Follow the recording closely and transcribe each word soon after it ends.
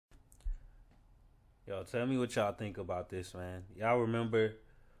Yo, tell me what y'all think about this, man. Y'all remember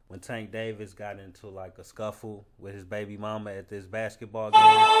when Tank Davis got into like a scuffle with his baby mama at this basketball game?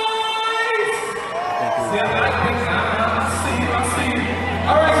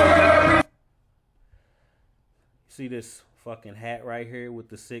 See this fucking hat right here with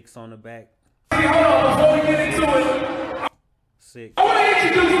the 6 on the back? Six.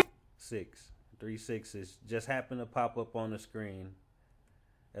 6. 3 6s just happened to pop up on the screen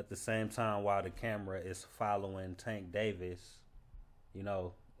at the same time while the camera is following Tank Davis, you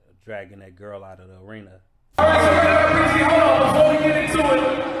know, dragging that girl out of the arena.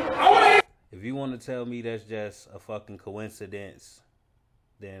 If you want to tell me that's just a fucking coincidence,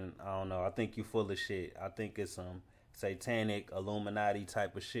 then I don't know. I think you full of shit. I think it's some satanic Illuminati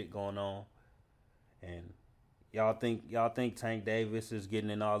type of shit going on. And y'all think Tank Davis is getting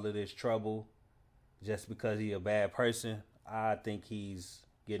in all of this trouble just because he a bad person? I think he's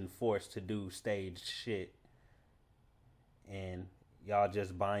getting forced to do staged shit, and y'all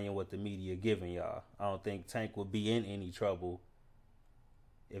just buying what the media giving y'all. I don't think Tank would be in any trouble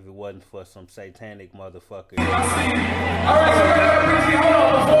if it wasn't for some satanic motherfucker.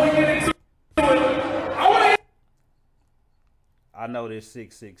 I know this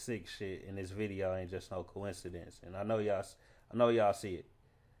 666 shit in this video ain't just no coincidence, and I know y'all see it.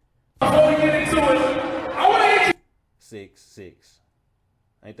 6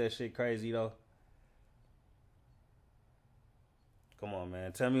 Ain't that shit crazy though? Come on,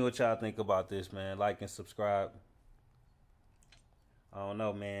 man. Tell me what y'all think about this, man. Like and subscribe. I don't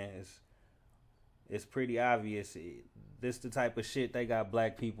know, man. It's pretty obvious. This the type of shit they got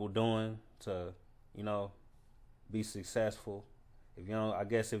black people doing to, you know, be successful. I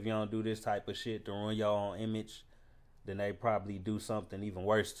guess if you don't do this type of shit to ruin your own image, then they probably do something even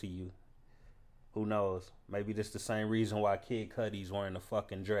worse to you. Who knows? Maybe this the same reason why Kid Cudi's wearing a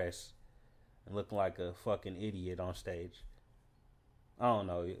fucking dress and looking like a fucking idiot on stage. I don't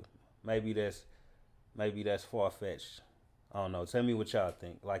know. Maybe that's far-fetched. I don't know. Tell me what y'all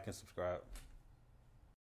think. Like and subscribe.